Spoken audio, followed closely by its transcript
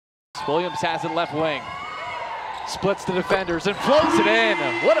Williams has it left wing. Splits the defenders and floats it in.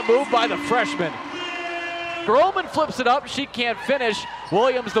 What a move by the freshman. Groman flips it up. She can't finish.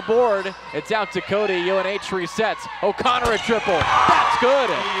 Williams the board. It's out to Cody. UNH resets. O'Connor a triple. That's good.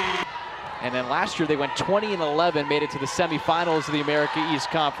 And then last year they went 20-11, made it to the semifinals of the America East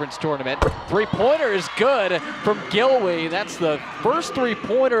Conference tournament. Three-pointer is good from Gilwey. That's the first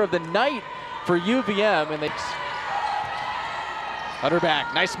three-pointer of the night for UVM. And they Hunter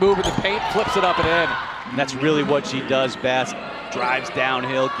back. Nice move in the paint. Flips it up and in. And that's really what she does best. Drives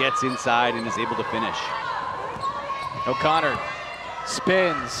downhill, gets inside, and is able to finish. O'Connor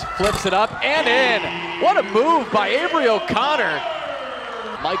spins, flips it up and in. What a move by Avery O'Connor.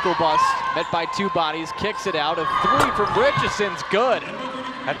 Michael bust, met by two bodies, kicks it out. A three from Richeson's good.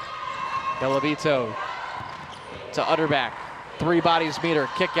 Delavito to Utterback. Three bodies meet her,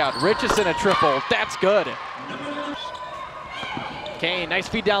 kick out. Richison a triple, that's good. Kane, nice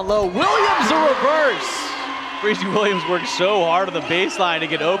feed down low. Williams a reverse. Breezy Williams worked so hard on the baseline to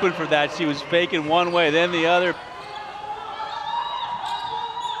get open for that. She was faking one way, then the other.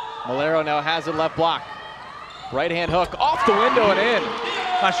 Malero now has it left block. Right hand hook off the window and in.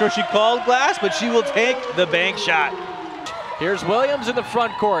 Not sure she called glass, but she will take the bank shot. Here's Williams in the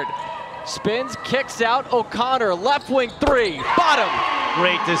front court. Spins, kicks out. O'Connor, left wing three, bottom.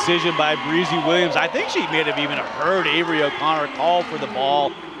 Great decision by Breezy Williams. I think she may have even heard Avery O'Connor call for the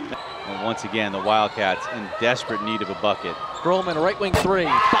ball. And once again, the Wildcats in desperate need of a bucket. Groman, right wing three,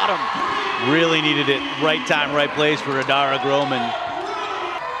 bottom. Really needed it. Right time, right place for Adara Groman.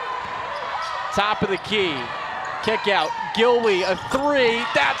 Top of the key. Kick out. Gilwey, a three.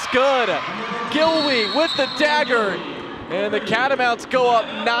 That's good. Gilwey with the dagger. And the Catamounts go up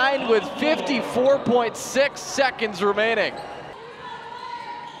 9 with 54.6 seconds remaining.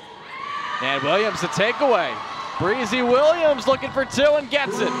 And Williams the takeaway. Breezy Williams looking for two and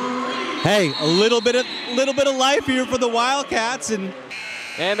gets it. Hey, a little bit of life here for the Wildcats, and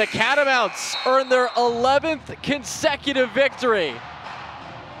the Catamounts earn their 11th consecutive victory.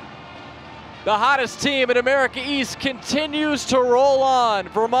 The hottest team in America East continues to roll on.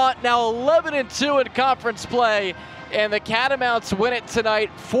 Vermont now 11-2 in conference play, and the Catamounts win it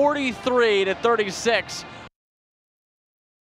tonight 43-36